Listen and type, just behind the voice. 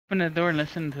Open the door and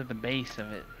listen to the bass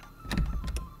of it.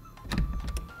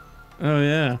 Oh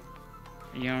yeah.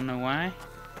 You don't know why?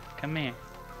 Come here.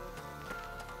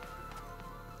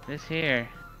 This here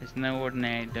is no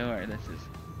ordinary door. This is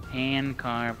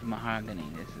hand-carved mahogany.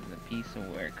 This is a piece of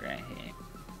work right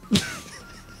here.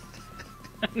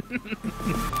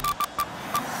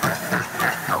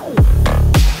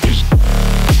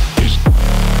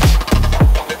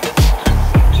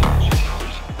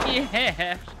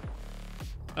 Yeah.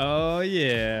 Oh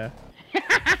yeah.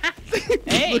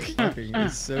 Hey.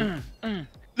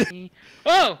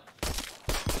 Oh!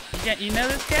 You know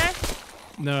this guy?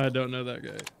 No, I don't know that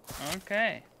guy.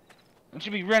 Okay. Don't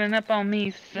you be running up on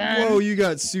me, son. Whoa, you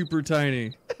got super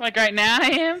tiny. Like right now I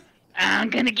am? I'm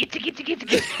gonna get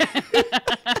you.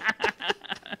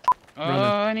 Oh,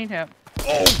 I need help.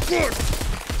 Oh, good!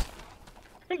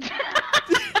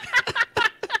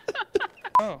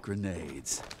 Oh.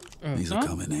 Grenades. Oh. These will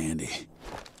come in handy.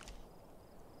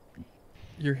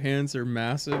 Your hands are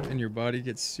massive and your body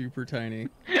gets super tiny.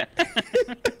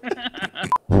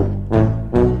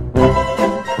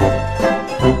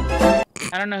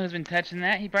 I don't know who's been touching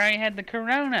that. He probably had the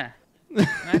corona. And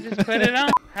I just put it on.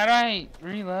 How do I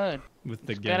reload? With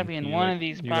the It's gun. gotta be in one of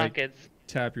these pockets. Like,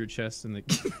 tap your chest in the.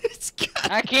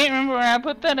 I can't remember where I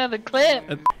put that other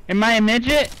clip. Am I a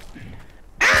midget?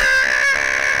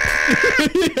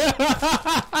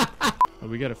 Oh,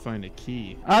 we gotta find a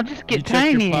key. I'll just get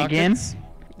tiny again.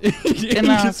 And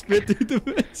I'll just spit through the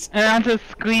vents. And I'll just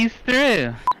squeeze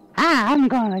through. I'm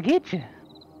gonna get you.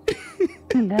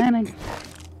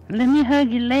 Let me hug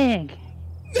your leg.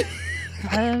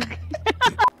 Hug.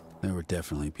 There were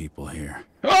definitely people here.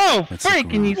 Oh, Let's freak!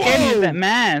 look And you around. scared me with that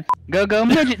mask. Go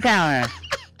midget tower.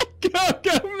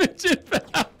 Go midget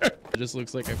power! It just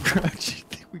looks like a crouch.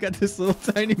 We got this little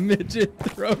tiny midget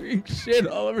throwing shit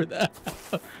all over the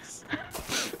house.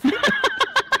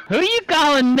 Who you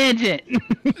calling midget?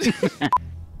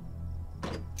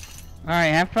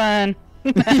 Alright, have fun.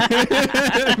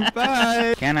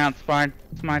 Bye! Can't outsmart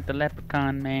the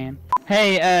leprechaun, man.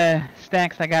 Hey,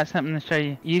 Stacks, I got something to show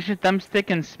you. Use your thumbstick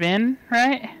and spin,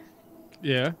 right?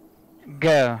 Yeah.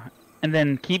 Go. And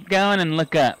then keep going and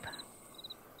look up.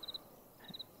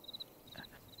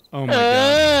 Oh my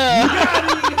god.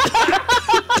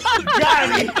 Got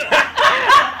me!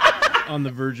 On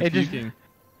the verge of puking.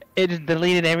 It just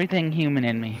deleted everything human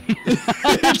in me.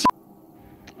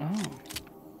 Oh.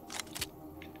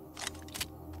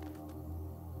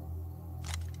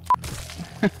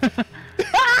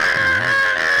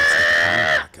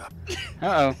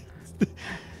 Uh-oh.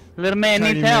 Little man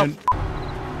Tiny needs help. man.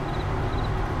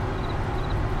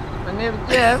 My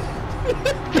name's Jeff.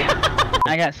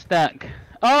 I got stuck.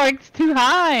 Oh, it's too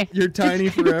high. You're tiny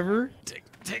forever?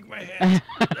 Take my hand.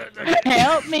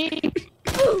 Help me.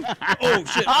 Oh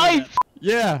shit. Oh,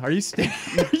 Yeah, are you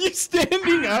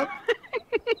standing up?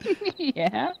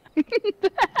 yeah.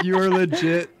 You are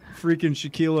legit freaking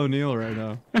Shaquille O'Neal right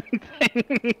now.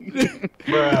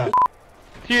 Bruh.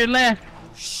 To your left.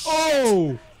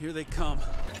 Oh! Here they come.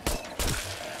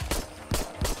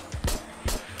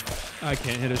 I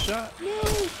can't hit a shot. No.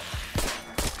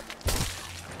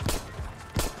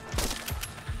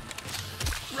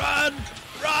 Run!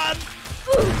 Run!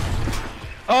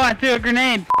 Oh, I threw a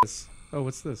grenade. Oh,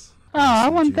 what's this? Oh, I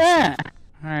want that.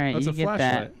 Alright, That's you a get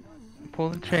flashlight. that. Pull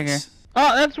the trigger.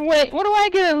 Oh, that's wait. What do I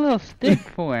get a little stick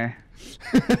for?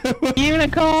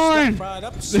 Unicorn! Unicorn!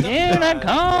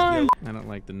 I don't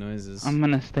like the noises. I'm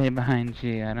gonna stay behind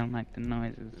you. I don't like the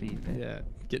noises either. Yeah,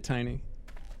 get tiny.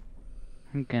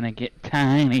 I'm gonna get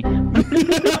tiny.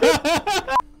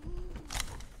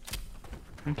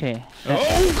 Okay.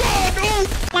 Oh god!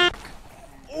 Oh!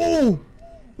 Oh!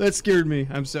 That scared me.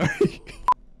 I'm sorry.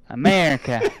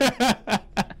 America.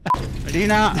 Do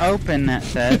not open, that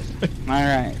says.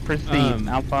 Alright, proceed.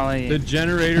 I'll follow you. The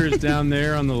generator is down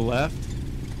there on the left.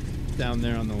 Down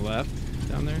there on the left.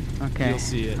 Down there. Okay. You'll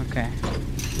see it. Okay.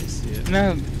 You'll see it.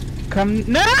 No. Come.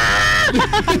 No!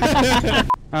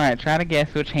 Alright, try to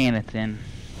guess which hand it's in.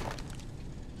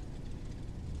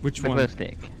 Which The one? glow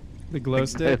stick. The glow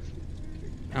stick?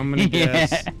 I'm gonna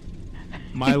guess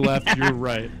my left, your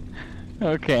right.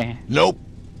 Okay. Nope.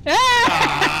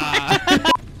 Ah!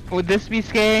 Would this be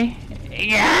scary?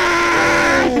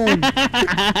 Yeah!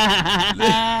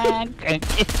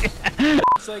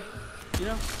 It's like, you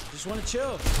know, just want to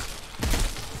chill.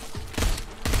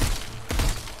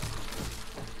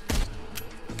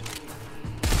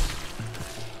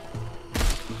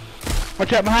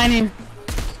 Watch out behind you.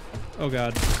 Oh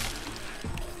god.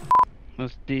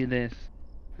 Let's do this.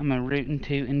 I'm a rootin'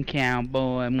 tootin'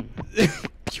 cowboy.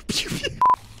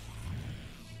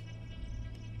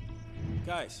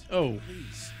 Guys, Oh.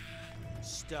 please,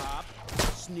 Stop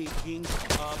sneaking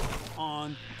up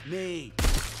on me.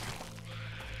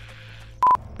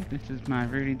 This is my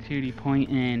Rudy Tooty point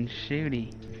and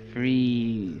shooty.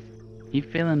 Freeze. You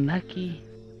feeling lucky,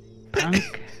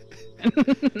 punk?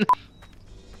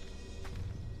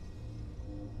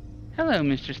 Hello,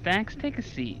 Mr. Stacks. Take a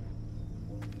seat.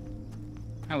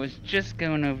 I was just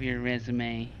going over your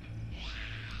resume,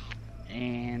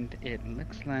 and it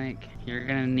looks like you're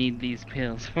gonna need these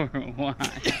pills for a while.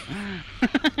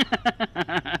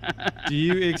 Do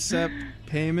you accept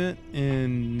payment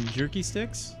in jerky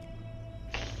sticks?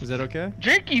 Is that okay?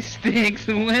 Jerky sticks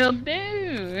will do.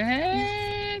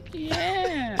 Heck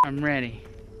yeah. I'm ready.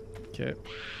 Okay.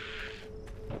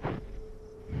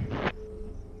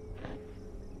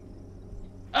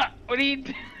 What are you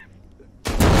doing?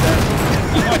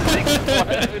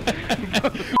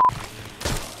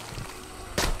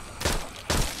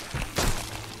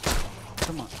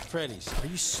 Come on, Freddy's. Are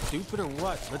you stupid or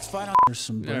what? Let's fight on. There's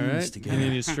some All bones right. together. You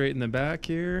need to straighten the back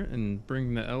here and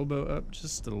bring the elbow up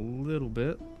just a little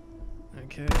bit.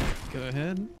 Okay. Go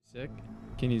ahead. Sick.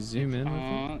 Can you zoom in?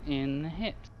 All in the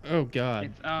hips. Oh God.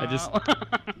 It's all... I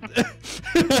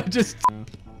just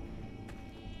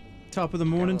top of the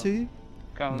morning to you.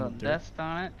 Got a little dust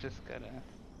on it. Just gotta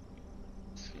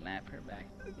slap her back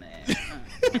there.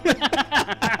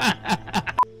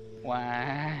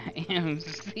 YMCA.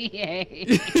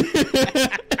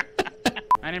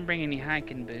 I didn't bring any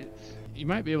hiking boots. You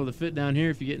might be able to fit down here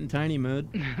if you get in tiny mode.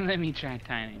 Let me try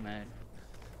tiny mode.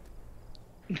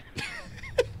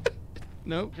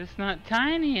 Nope. Just not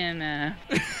tiny enough.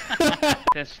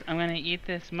 I'm gonna eat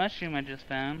this mushroom I just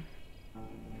found.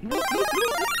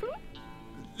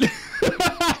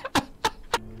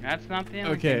 That's not the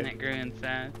only thing that grew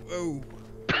inside. Whoa.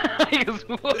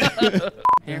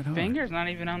 Your finger's not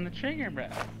even on the trigger, bro.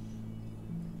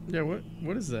 Yeah,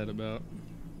 what is that about?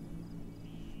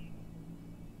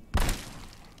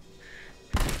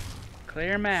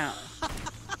 Clear 'em out.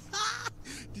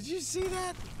 Did you see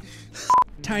that?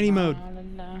 Tiny mode.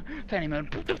 Tiny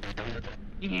mode.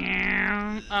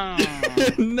 Yeah. Oh.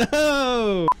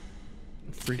 No.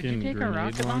 Freaking Did you take a grenade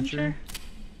rocket launcher?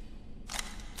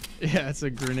 Yeah, it's a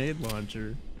grenade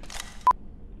launcher.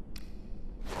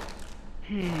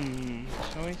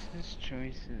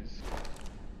 Choices.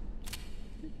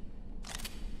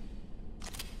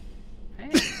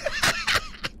 Hey.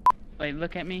 Wait,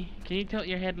 look at me. Can you tilt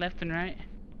your head left and right?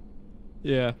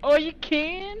 Yeah. Oh, you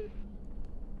can?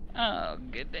 Oh,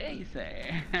 good day,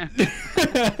 sir.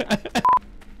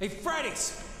 Hey,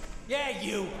 Freddy's! Yeah,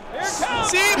 you! Here it comes!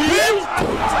 See, bitch!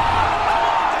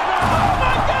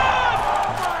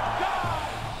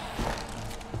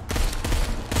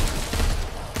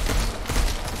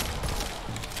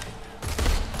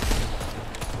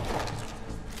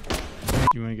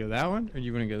 You want to go that one, or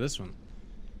you want to go this one?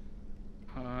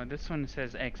 This one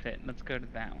says exit. Let's go to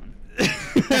that one.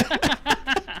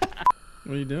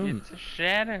 What are you doing? It's a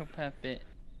shadow puppet.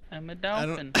 I'm a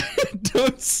dolphin. I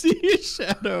don't see a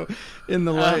shadow in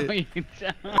the light. Oh, you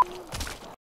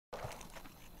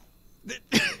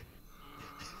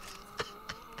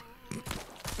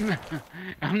don't.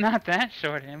 I'm not that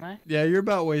short, am I? Yeah, you're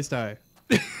about waist high.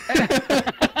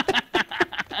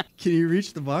 Can you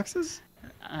reach the boxes?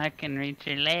 I can reach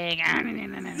your leg.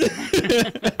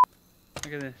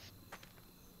 Look at this.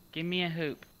 Give me a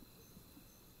hoop.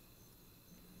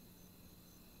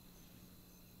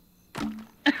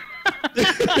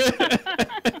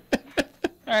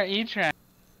 Alright, you try.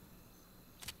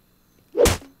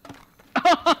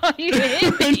 Oh, you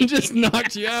hit me! Just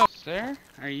knocked you out. Sir,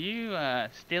 are you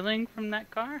stealing from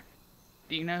that car?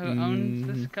 Do you know who owns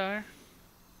this car?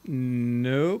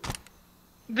 Nope.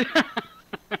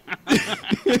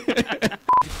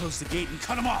 Close the gate and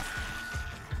cut him off!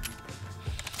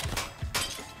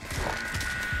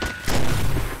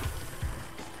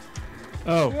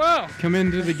 Oh, Whoa! come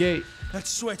into the gate. Let's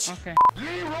switch. Okay.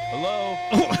 Hello?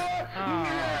 Oh.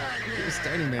 It's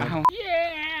tiny man. Oh,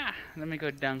 yeah! Let me go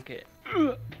dunk it.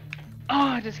 Oh,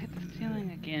 I just hit the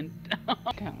ceiling again.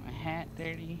 Got my hat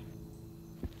dirty.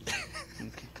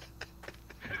 Okay.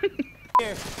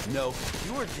 Here. No,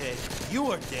 you are dead.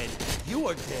 You are dead. You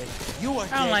are dead. You are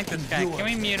dead. I don't like this guy. You Can are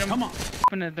we mute him? Come on.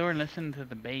 Open the door and listen to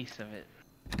the bass of it.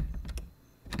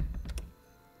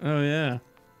 Oh yeah.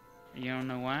 You don't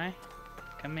know why?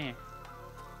 Come here.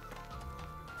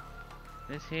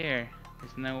 This here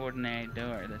is no ordinary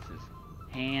door. This is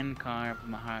hand-carved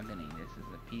mahogany. This is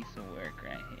a piece of work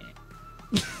right here.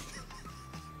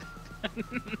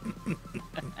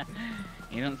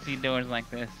 You don't see doors like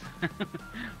this.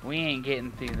 We ain't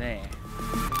getting through there.